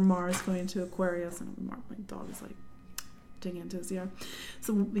ready for Mars going into Aquarius. And my dog is digging into his ear.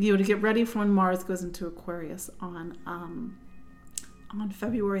 So to get ready for when Mars goes into Aquarius on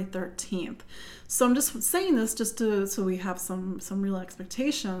February 13th. So I'm just saying this so we have some real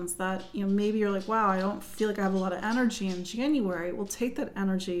expectations that maybe you're like, wow, I don't feel like I have a lot of energy in January. Well, take that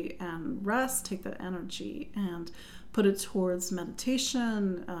energy and rest. Take that energy and put it towards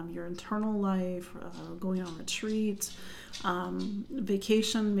meditation, your internal life, going on retreat,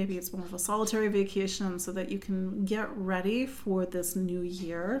 vacation. Maybe it's more of a solitary vacation, so that you can get ready for this new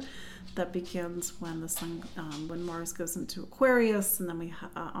year that begins when the sun, when Mars goes into Aquarius, and then we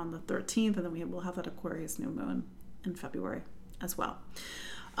on the 13th, and then we'll have that Aquarius new moon in February as well.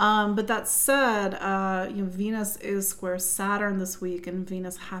 But that said, Venus is square Saturn this week, and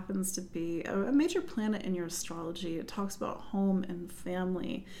Venus happens to be a major planet in your astrology. It talks about home and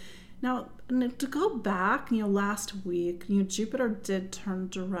family. Now, to go back, last week, Jupiter did turn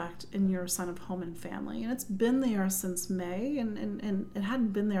direct in your sign of home and family, and it's been there since May, and it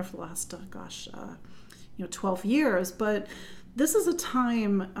hadn't been there for the last, 12 years, but this is a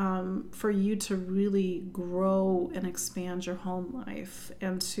time for you to really grow and expand your home life,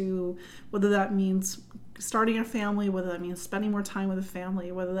 and to, whether that means starting a family, whether that means spending more time with a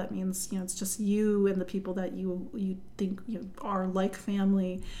family, whether that means it's just you and the people that you think are like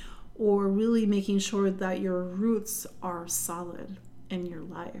family, or really making sure that your roots are solid in your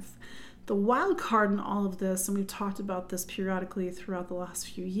life. The wild card in all of this, and we've talked about this periodically throughout the last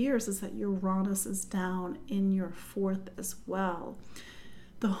few years, is that Uranus is down in your fourth as well.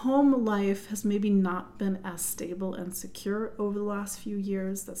 The home life has maybe not been as stable and secure over the last few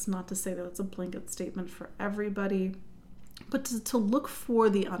years. That's not to say that it's a blanket statement for everybody, but to look for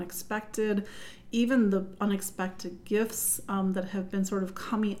the unexpected, even the unexpected gifts that have been sort of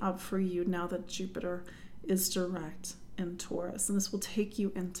coming up for you now that Jupiter is direct in Taurus. And this will take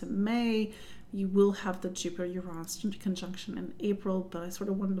you into May. You will have the Jupiter-Uranus conjunction in April, but I sort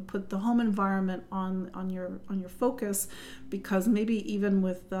of wanted to put the home environment on your focus, because maybe even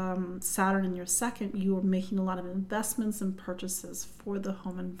with Saturn in your second, you are making a lot of investments and purchases for the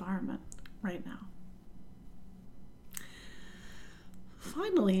home environment right now.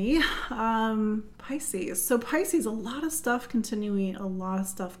 Finally, Pisces. So Pisces, a lot of stuff continuing, a lot of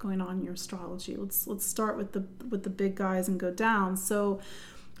stuff going on in your astrology. Let's start with the big guys and go down. So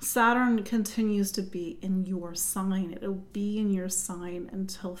Saturn continues to be in your sign. It'll be in your sign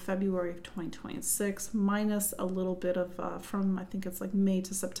until February of 2026, minus a little bit of from, I think it's like May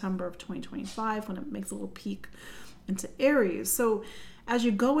to September of 2025, when it makes a little peak into Aries. So as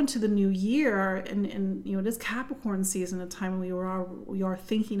you go into the new year, and it is Capricorn season, a time when we are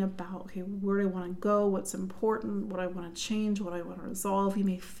thinking about, okay, where do I want to go, what's important, what I want to change, what I want to resolve. You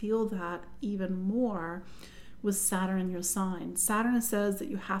may feel that even more with Saturn in your sign. Saturn says that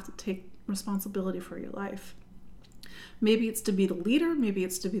you have to take responsibility for your life. Maybe it's to be the leader, maybe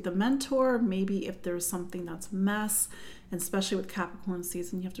it's to be the mentor, maybe if there's something that's a mess, and especially with Capricorn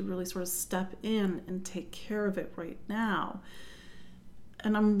season, you have to really sort of step in and take care of it right now.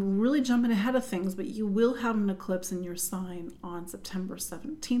 And I'm really jumping ahead of things, but you will have an eclipse in your sign on September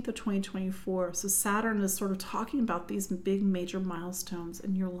 17th of 2024. So Saturn is sort of talking about these big major milestones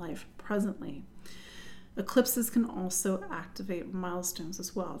in your life presently. Eclipses can also activate milestones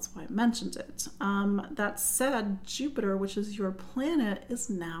as well. That's why I mentioned it. That said, Jupiter, which is your planet, is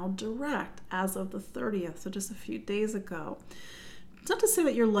now direct as of the 30th, so just a few days ago. It's not to say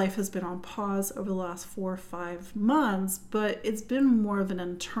that your life has been on pause over the last 4 or 5 months, but it's been more of an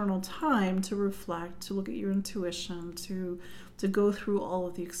internal time to reflect, to look at your intuition, to go through all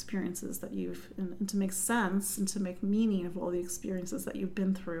of the experiences that and to make sense and to make meaning of all the experiences that you've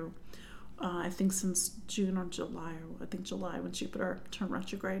been through. I think since June or July, or I think July, when Jupiter turned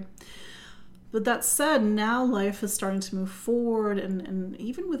retrograde. But that said, now life is starting to move forward, and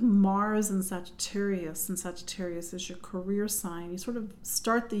even with Mars and Sagittarius is your career sign, you sort of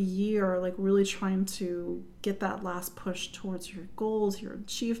start the year like really trying to get that last push towards your goals, your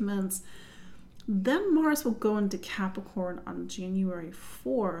achievements. Then Mars will go into Capricorn on January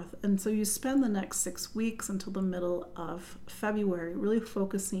 4th, and so you spend the next 6 weeks until the middle of February really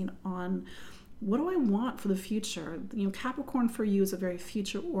focusing on, what do I want for the future? Capricorn for you is a very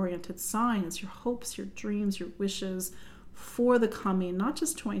future-oriented sign. It's your hopes, your dreams, your wishes for the coming, not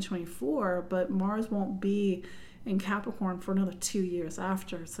just 2024, but Mars won't be in Capricorn for another 2 years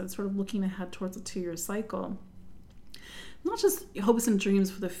after. So it's sort of looking ahead towards a 2-year cycle. Not just hopes and dreams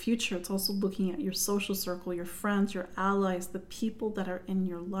for the future, it's also looking at your social circle, your friends, your allies, the people that are in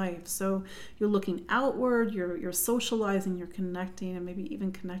your life. So you're looking outward, you're socializing, you're connecting, and maybe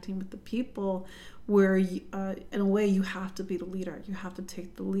even connecting with the people where in a way you have to be the leader. You have to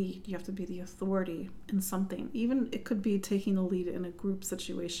take the lead. You have to be the authority in something. Even it could be taking the lead in a group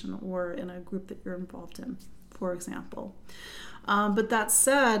situation or in a group that you're involved in, for example. But that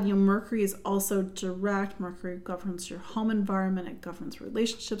said, Mercury is also direct. Mercury governs your home environment. It governs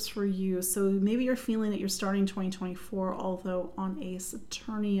relationships for you. So maybe you're feeling that you're starting 2024, although on a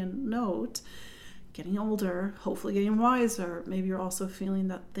Saturnian note, getting older, hopefully getting wiser. Maybe you're also feeling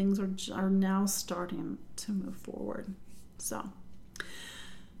that things are now starting to move forward. So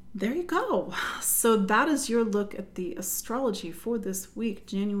there you go. So that is your look at the astrology for this week,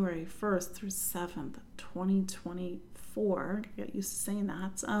 January 1st through 7th, 2024. 2024. Get used to saying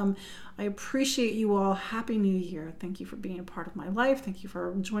that. I appreciate you all. Happy New Year. Thank you for being a part of my life. Thank you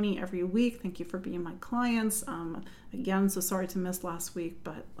for joining every week. Thank you for being my clients. Again, so sorry to miss last week,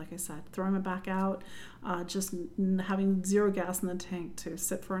 but like I said, throwing it back out, just having zero gas in the tank to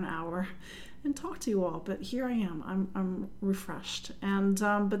sit for an hour and talk to you all. But here I am. I'm refreshed. And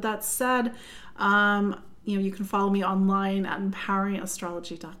but that said, you can follow me online at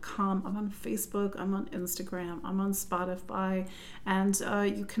empoweringastrology.com. I'm on Facebook, I'm on Instagram, I'm on Spotify, and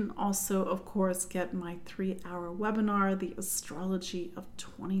you can also, of course, get my 3-hour webinar, The Astrology of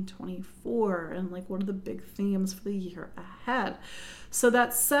 2024, and like what are the big themes for the year ahead. So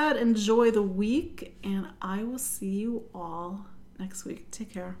that said, enjoy the week, and I will see you all next week.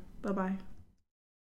 Take care. Bye-bye.